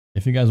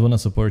If you guys want to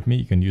support me,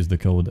 you can use the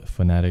code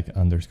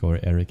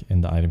Fnatic_Eric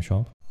in the item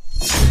shop.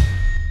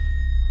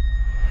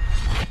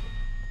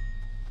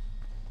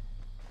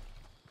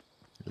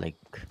 Like,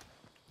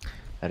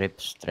 rip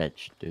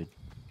stretch, dude.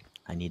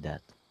 I need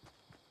that.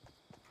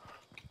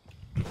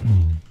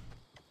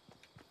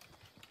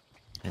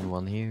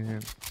 Anyone here?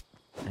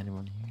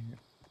 Anyone here?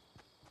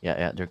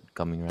 Yeah, they're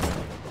coming right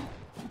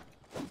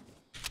now.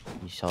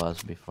 He saw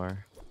us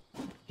before.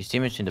 His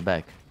teammates in the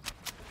back.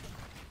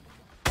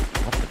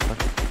 What the fuck?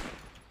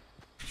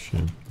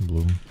 Shit,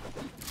 bloom.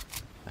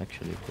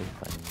 Actually, good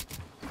fighting.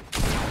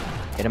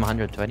 Hit him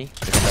 120.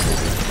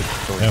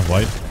 Yeah,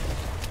 white.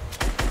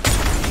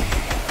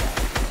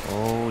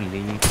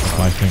 Holy That's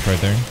my strength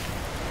right there.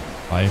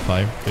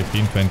 5,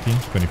 15, 20,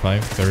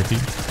 25, 30.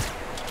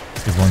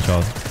 Give one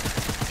shot.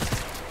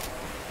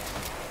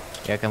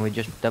 Yeah, can we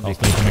just double I'll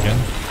snake him again.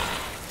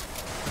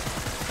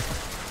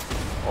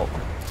 Oh,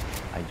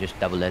 I just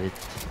double edit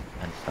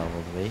and fell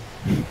all the way.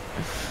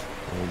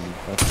 Holy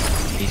fuck.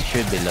 He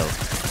should be low.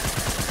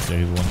 Yeah,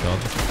 he's one shot.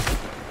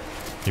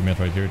 Teammate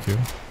right here too.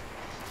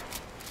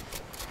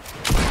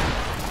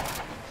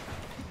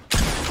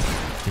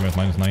 Teammate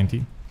minus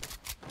 90.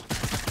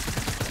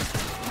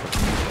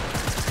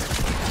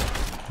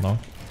 No.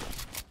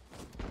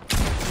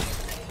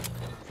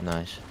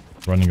 Nice.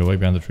 Running away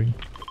behind the tree.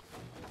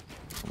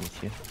 I'm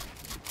with you.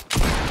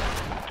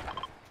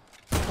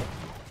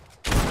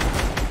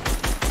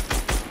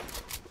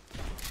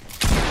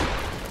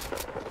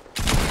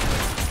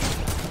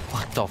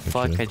 What the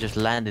fuck? I just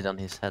landed on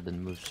his head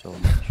and moved so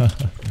much.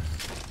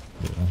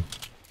 Yeah.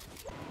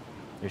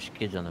 There's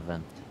kids on the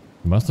vent.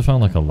 You must have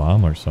found like a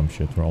llama or some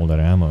shit for all that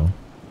ammo.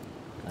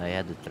 I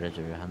had the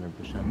treasure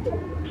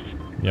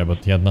 100%. Yeah,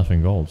 but he had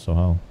nothing gold, so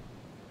how?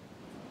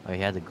 Oh, he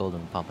had the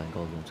golden pump and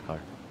golden scar.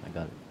 I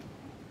got it.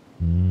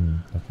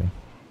 Okay.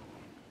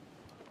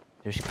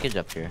 There's kids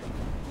up here.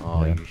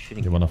 Oh, Yeah. you're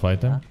shooting. You wanna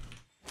fight them?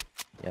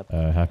 Yep.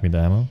 Hack me the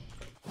ammo.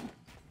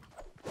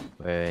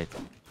 Wait.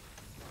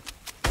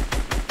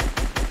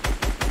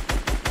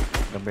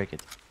 Don't break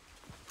it.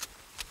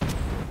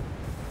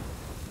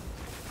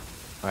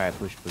 Alright,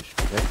 push. Wait.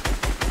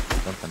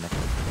 Don't connect.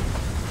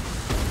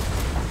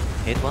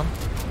 Hit one.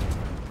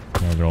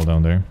 Yeah, they're all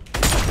down there.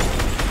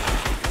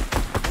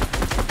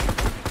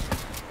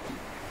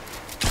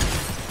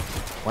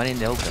 One in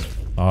the open.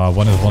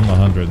 One is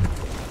 100.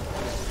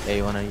 Hey,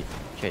 you wanna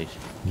chase?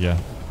 Yeah,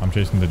 I'm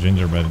chasing the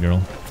gingerbread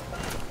girl.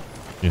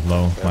 She's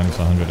low, minus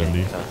 100 at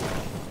least.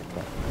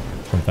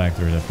 From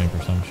factory, I think,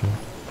 or some shit.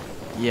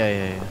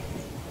 Yeah.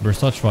 We're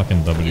such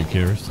fucking W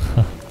killers.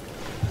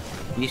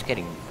 He's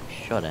getting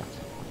shot at.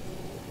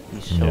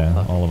 He's so Yeah,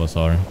 fucked. all of us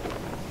are.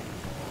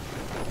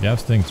 You have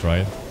stinks,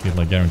 right? He's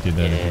like guaranteed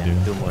that if you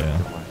do. Two more.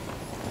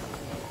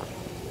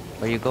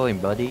 Where you going,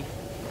 buddy?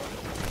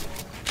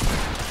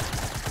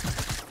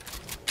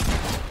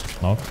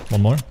 Knock.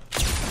 One more.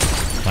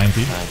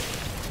 90. Nice.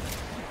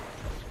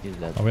 He's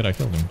dead. Oh wait, I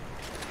killed him.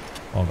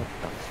 Oh,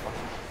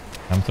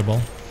 hamster ball.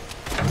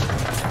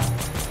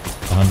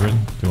 100,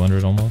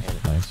 200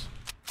 almost. Nice.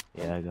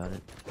 Yeah, I got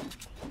it.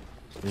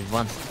 There's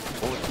one.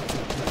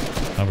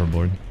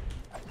 Hoverboard.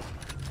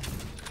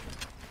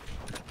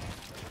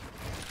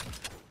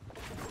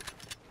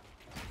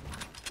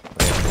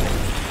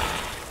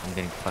 I'm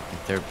getting fucking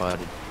third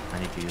party. I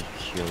need to use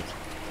shield.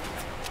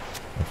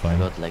 That's I fine.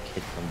 got like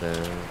hit from the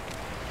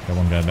Got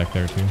one guy back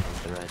there too.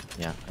 right.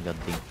 Yeah, I got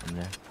dinged from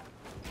there.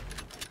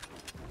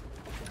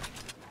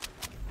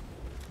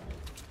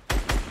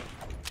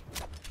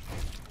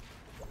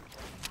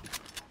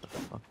 The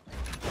fuck?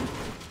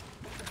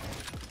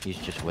 He's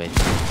just waiting.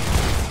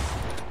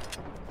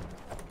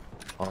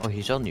 Oh,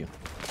 he's on you.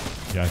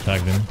 Yeah, I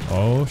tagged him.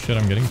 Oh shit,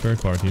 I'm getting third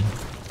party.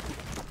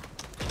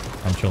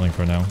 I'm chilling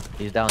for now.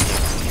 He's down here.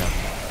 Yeah.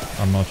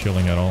 I'm not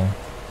chilling at all.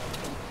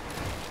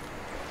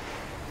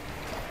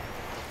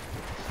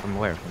 From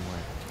where? From where?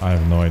 I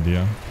have no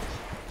idea.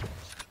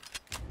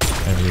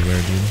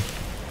 Everywhere, dude.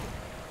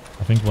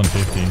 I think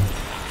 150.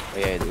 Oh,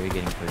 yeah, we're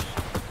getting pushed.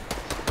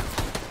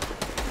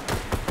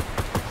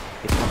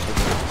 Hit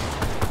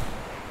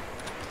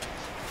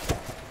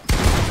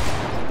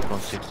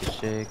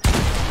 166.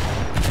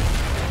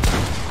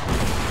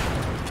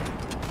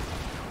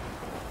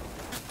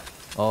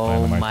 Oh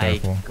Dynamite, my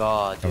careful.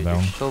 god, Go dude, down.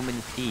 there's so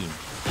many teams.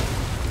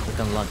 We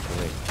can launch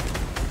away.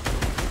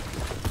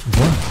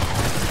 What?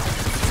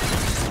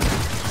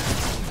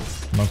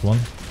 Knocked one.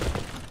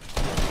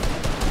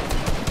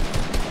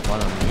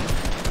 One on me.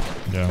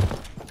 Yeah.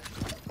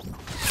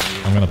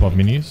 I'm gonna pop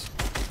minis.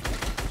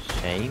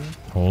 Same.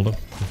 Hold up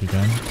if you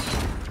can.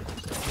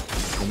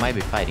 We might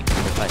be fighting.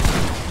 We're fighting.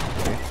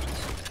 Okay.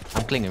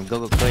 I'm clinging.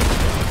 Go in.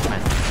 Come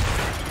on.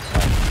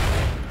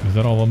 Is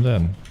that all of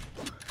them dead?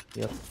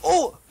 Yep.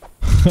 Oh!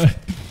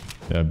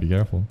 Yeah, be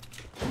careful.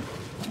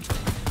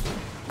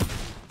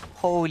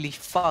 Holy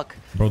fuck.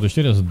 Bro, this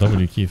shit is a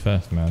W key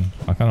fast, man.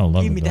 I kinda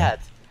love Give it me though.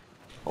 that.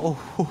 Oh.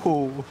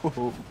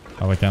 I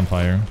have a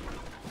campfire.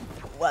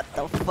 What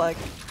the fuck?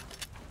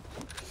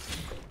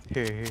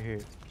 Here.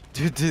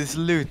 Dude, this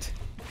loot.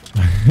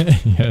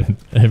 Yeah,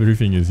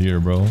 everything is here,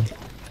 bro.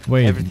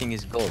 Wait. Everything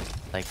is gold.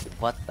 Like,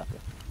 what the?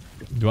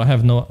 Do I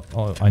have no...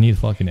 Oh, I need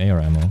fucking AR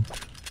ammo.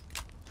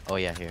 Oh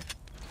yeah, here.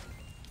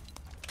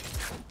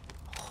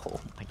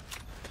 Oh my...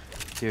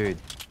 Dude,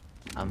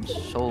 I'm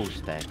so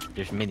stacked.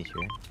 There's minis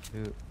here.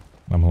 Dude.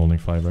 I'm holding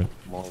 5, right?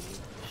 More.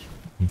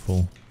 I'm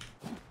full.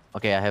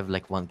 Okay, I have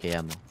like 1k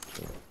ammo.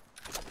 So.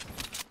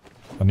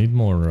 I need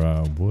more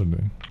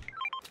wood.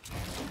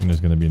 And there's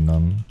gonna be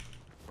none.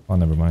 Oh,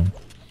 never mind.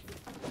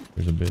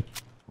 There's a bit.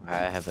 I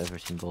have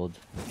everything gold.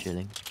 I'm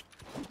chilling.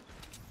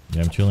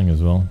 Yeah, I'm chilling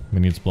as well. We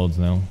need explodes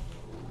now.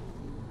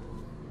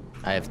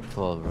 I have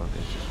 12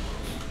 rockets.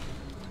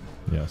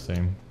 Yeah,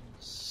 same.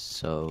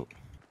 So...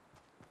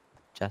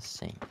 Just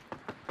saying.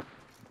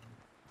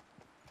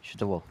 Shoot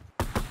the wall.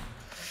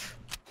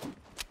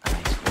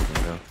 Nice,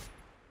 holding, bro.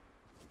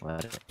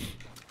 What?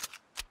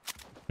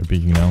 They're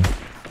peeking now.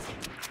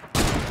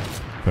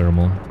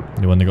 Terrible.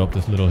 You want to go up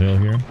this little hill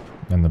here?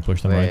 And then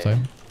push them right side?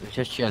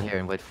 Just chill here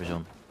and wait for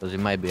zone. Because it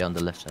might be on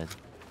the left side.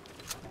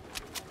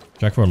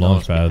 Check for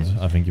launch pads.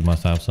 I think you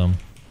must have some.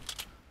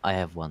 I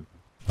have one.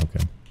 Okay.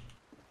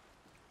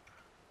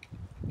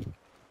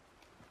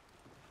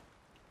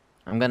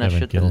 I'm gonna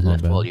shoot the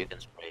left wall. You can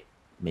spray.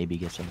 Maybe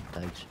get some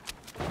tags.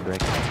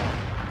 Break.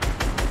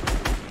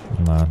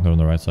 Nah, they're on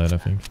the right side, I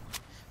think.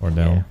 Or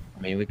down. Yeah. I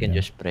mean, we can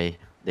just spray.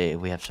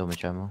 We have so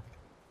much ammo.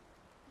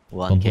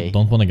 1k.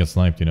 Don't want to get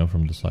sniped, you know,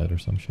 from the side or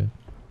some shit.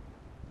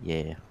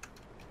 Yeah.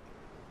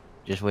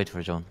 Just wait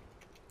for zone.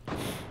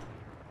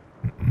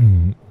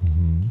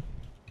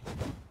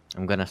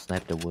 I'm gonna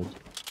snipe the wood.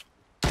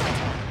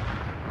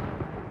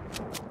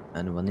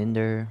 And one in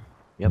there.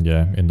 Yep.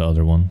 Yeah, in the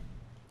other one.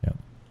 Yeah.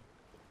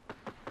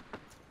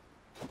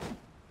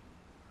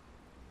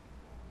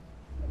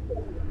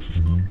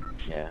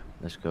 Yeah,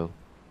 let's go.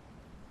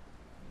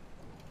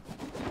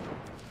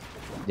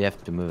 They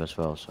have to move as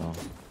well, so...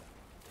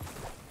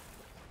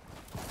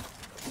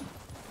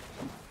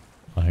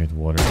 I hate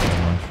water so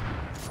much.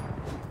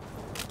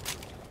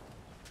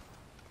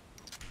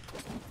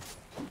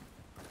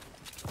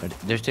 But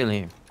they're still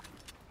here.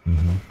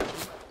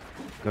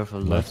 Go for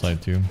Left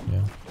side too,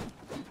 yeah.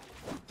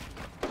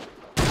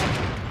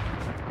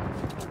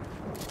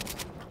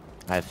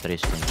 I have 3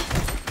 stings.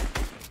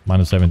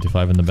 Minus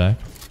 75 in the back.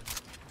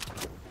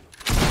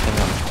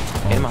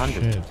 Get him 100.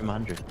 Shit. Get him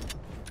 100.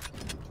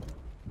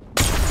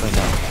 Going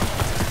down.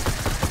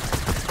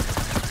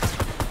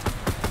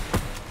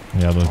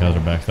 Yeah, those guys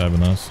are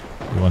backstabbing us.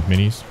 You want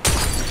minis?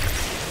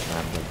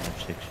 I'm gonna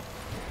have 6.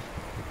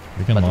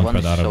 We can launch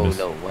pad out of this.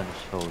 One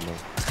is so low.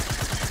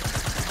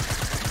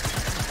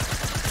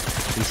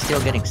 He's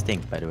still getting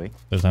stinked, by the way.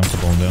 There's hamster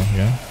bone there,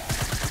 yeah.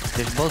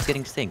 They're both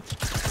getting stinked.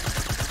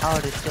 How are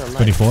they still alive?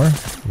 24,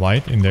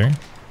 white in there.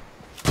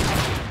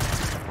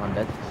 One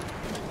dead.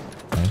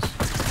 Nice.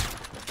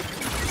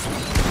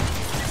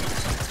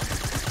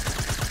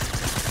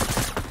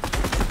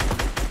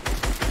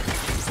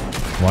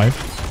 White,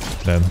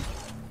 dead.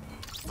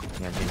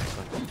 Yeah, I think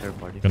fucking third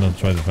party. Gonna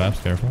try the traps,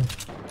 careful.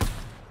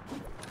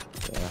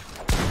 Yeah.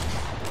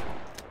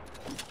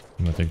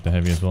 I'm gonna take the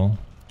heavy as well.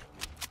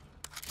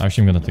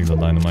 Actually, I'm gonna take the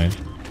dynamite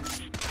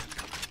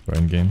for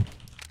end game.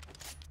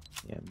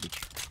 Yeah, bitch.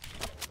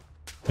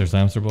 There's the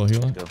hamster ball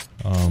healer. Go.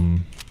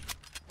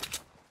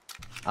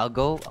 I'll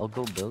go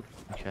build.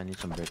 Actually, I need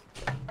some bread.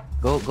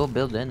 Go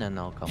build in and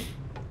I'll come.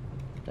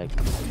 Like,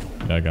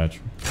 Yeah, I got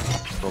you.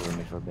 cover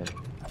me for a bit.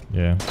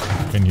 Yeah,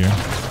 in here.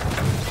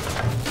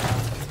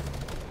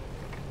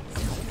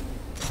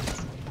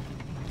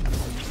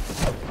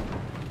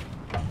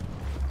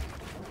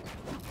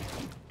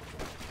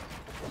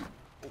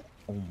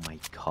 Oh my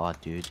god,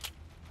 dude.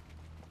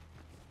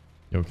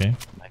 You okay?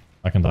 My,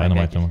 I can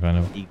dynamite them, kind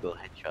of. Eagle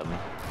headshot me.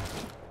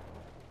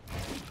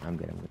 I'm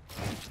getting it.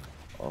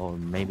 Or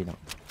maybe not.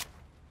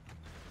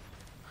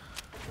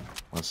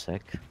 1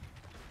 sec.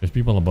 There's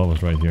people above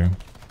us right here.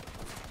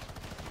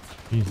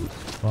 Jesus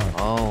fuck.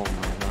 Oh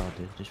my god,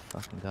 dude, this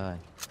fucking guy.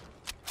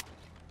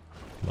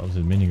 Loves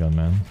his minigun,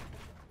 man.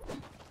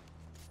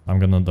 I'm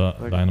gonna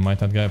dynamite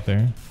that guy up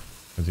there.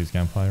 Because he's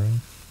campfiring.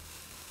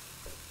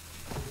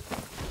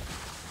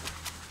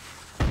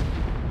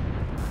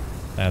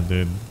 That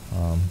dude,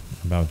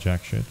 about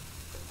jack shit.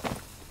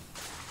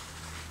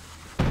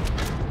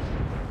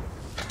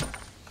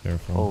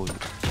 Careful. Oh.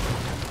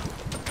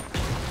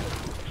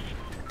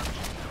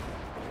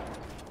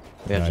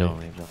 We have zone,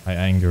 we have zone. I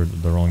angered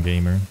the wrong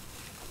gamer.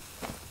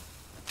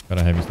 Got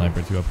a heavy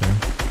sniper too up there.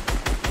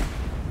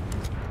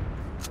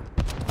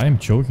 I am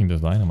choking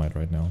this dynamite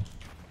right now.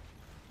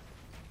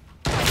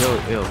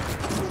 Yo,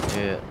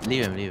 yeah,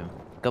 leave him.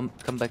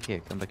 Come back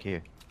here,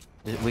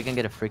 We can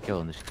get a free kill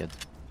on this kid.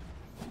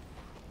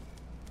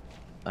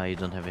 You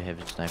don't have a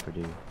heavy sniper,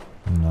 do you?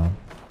 No.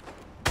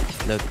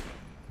 Look.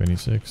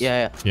 26.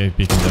 Yeah. Yeah, he's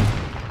peeking there.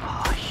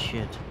 Oh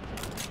shit.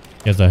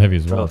 He has the heavy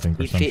as well, Bro, I think,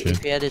 or some shit.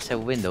 if he had this a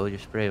window, you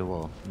spray a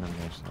wall. No,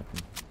 there's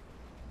nothing.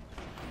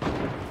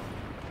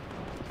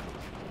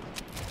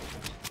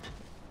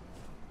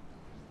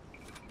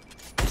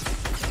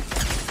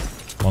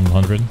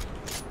 100.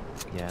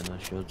 Yeah, no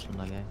shields on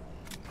that guy.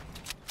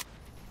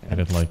 I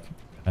did like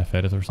I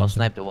fed it or I'll something.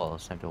 snipe the wall. I'll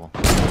snipe the wall.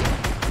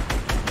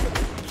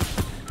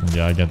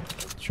 Yeah, I get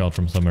shot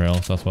from somewhere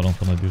else. That's why I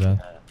don't want to do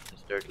that.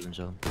 It's turtle in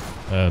zone.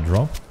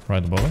 Drop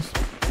right above us.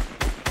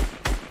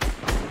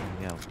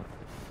 Yeah.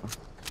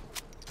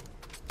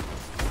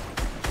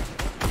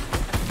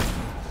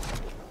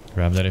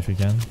 Grab that if you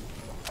can.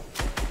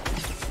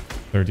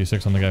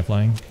 36 on the guy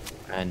flying.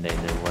 And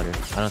in the water.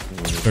 I don't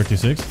think we need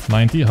 36,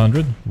 90,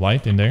 100.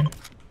 White in there.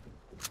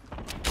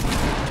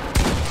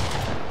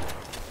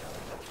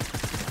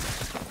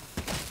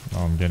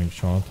 Oh, I'm getting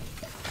shot.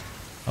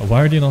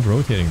 Why are they not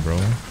rotating, bro?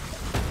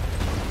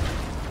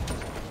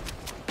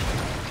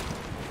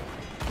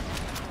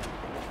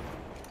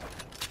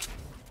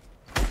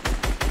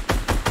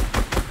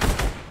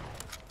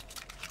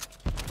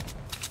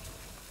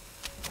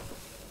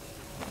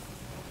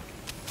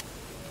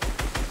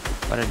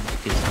 What are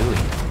these kids doing?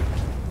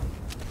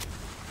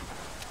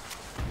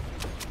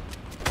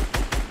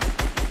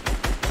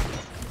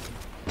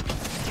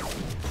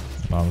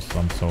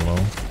 I'm so low.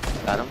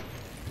 Got him?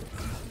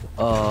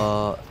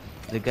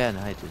 The guy on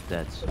height is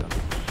dead, so...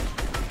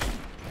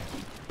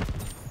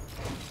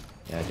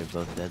 Yeah, they're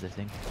both dead, I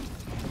think.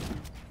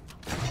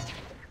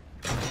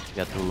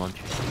 Got two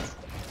launchers.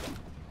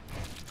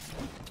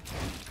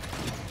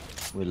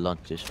 We'll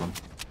launch this one.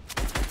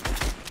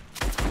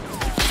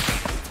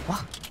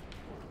 What?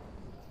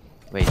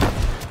 Wait.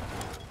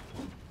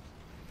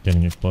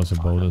 Getting explosive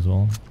bolt as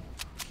well.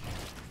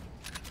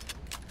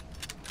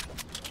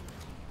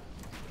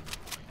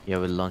 Yeah,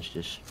 we'll launch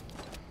this.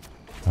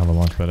 I have a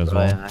launch pad as But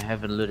well. I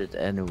haven't looted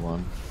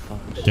anyone.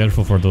 Fuck.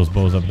 Careful for those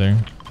bows up there.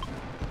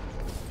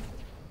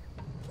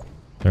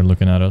 They're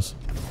looking at us.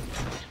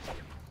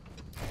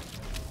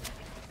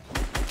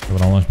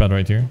 Have a launch pad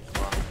right here.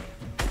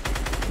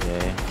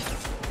 Yeah.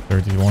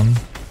 31,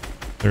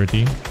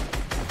 30.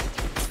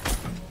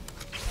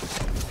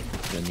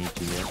 Don't need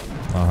to yet.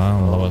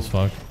 I'm low as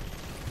fuck.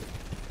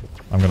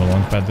 I'm gonna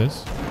launch pad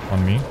this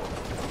on me.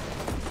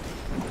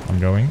 I'm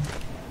going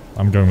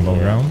low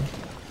ground.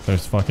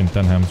 There's fucking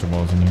 10 hamster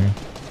balls in here.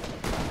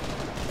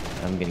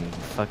 I'm getting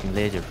fucking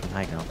laser from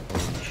high ground.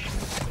 Holy shit.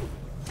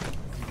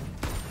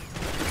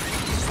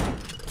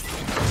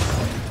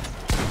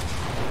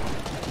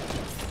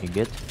 You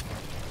good?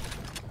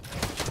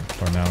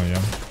 For now,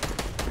 yeah.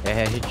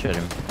 Yeah, I headshot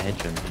him. I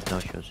headshot him. He's no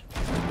shows.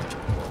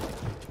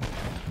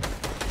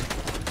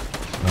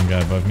 One guy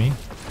above me.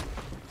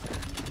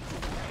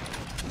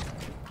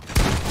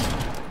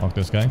 Knock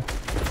this guy.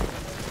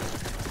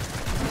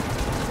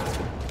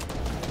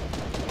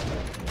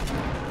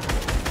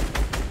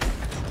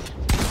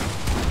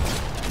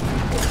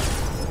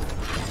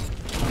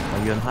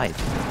 Are you on height?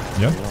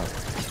 Yep.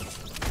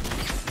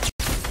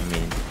 I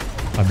mean,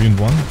 I've been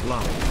one.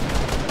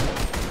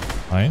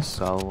 Nice.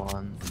 go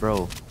on.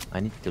 Bro, I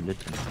need to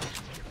loot him.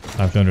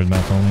 I have 200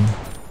 mats only.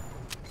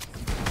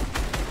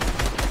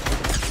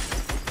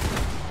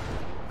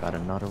 Got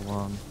another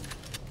one.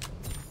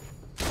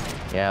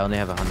 Yeah, I only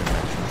have 100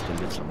 mats. I need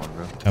to loot someone,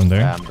 bro. I'm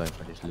there. Yeah, I'm going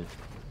for this loot.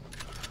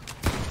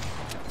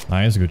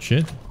 Nice, good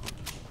shit.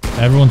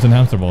 Everyone's in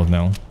hamster balls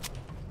now.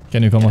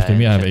 Can you come up to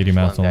me? I have 80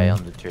 mats one guy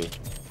only. on the tree.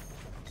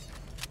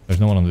 There's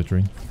no one on the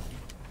tree.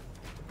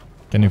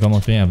 Can you come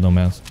up to me? I have no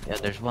mats. Yeah,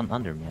 there's one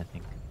under me, I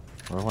think.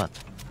 Or what?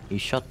 He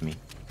shot me.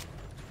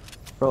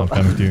 Bro. I'm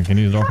coming to you. Can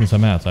you drop me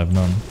some mats? I have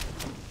none.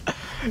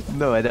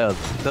 No, I don't.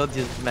 Don't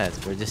use mats,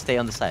 bro. Just stay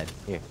on the side.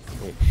 Here,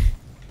 here.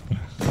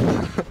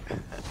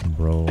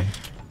 Bro.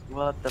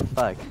 What the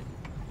fuck?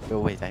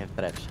 Bro, wait, I have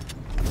traps.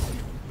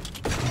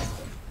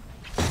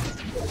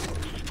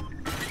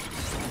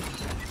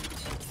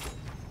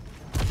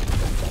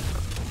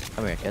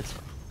 Come here, kids.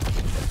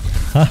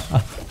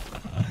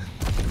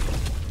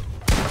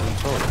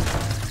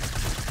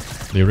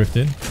 They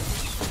rifted.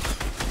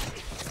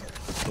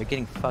 You're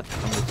getting fucked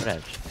from the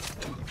traps.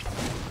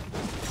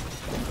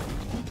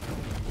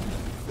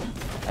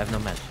 I have no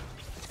match.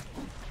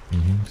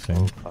 Same.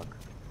 Oh fuck.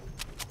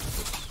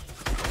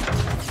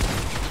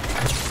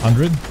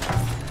 100.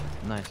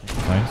 Nice.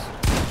 Nice.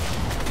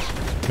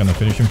 Gonna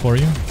finish him for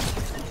you.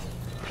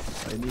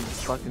 I need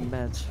fucking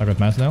mats. I got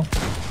mats now.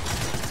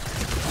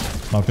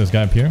 Knock this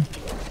guy up here.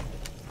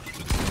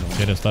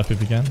 Get his stuff if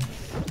you can.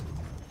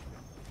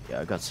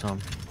 Yeah, I got some.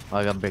 Oh,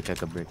 I got brick, I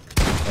got brick.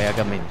 Hey, I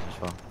got minis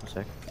as well. One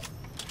sec.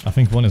 I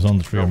think one is on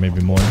the tree or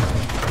maybe more.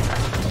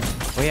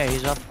 Oh yeah,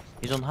 he's up.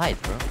 He's on height,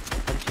 bro.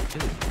 What is he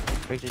doing?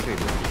 Break the tree, break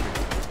the tree.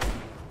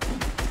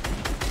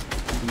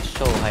 He's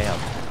so high up.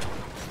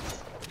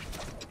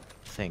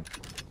 I think.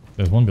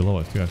 There's one below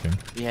us too, I think.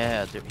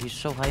 Yeah, he's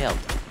so high up.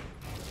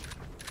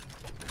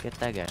 Get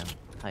that guy on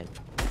height.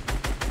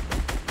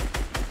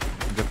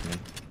 Drop me.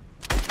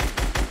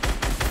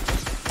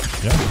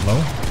 Yeah,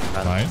 low.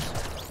 Got him. Nice.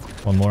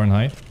 One more in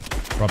height.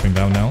 Dropping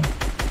down now.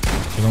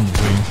 He's on the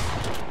tree.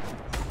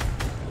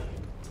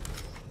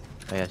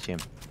 Oh yeah, I see him.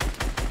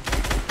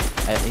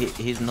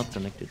 He's not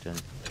connected to him.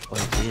 Oh,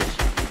 yes, he is.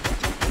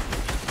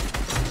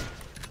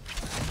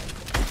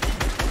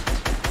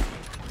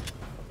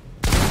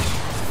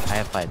 I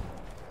have 5.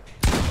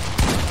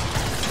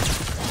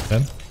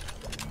 Dead.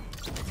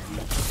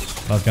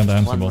 Last gun the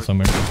hamster One ball more.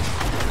 somewhere.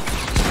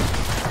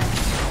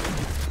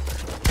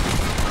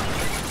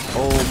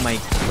 Oh my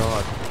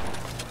god.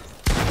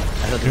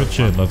 I thought there Good was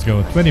shit, one. let's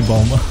go. 20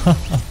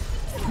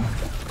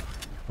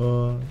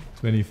 bomb.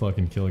 20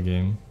 fucking kill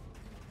game.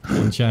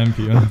 On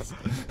champions.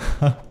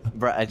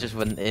 Bruh, I just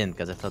went in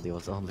because I thought it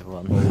was only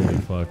one. Holy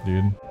fuck,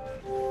 dude.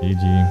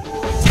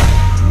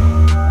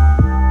 GG.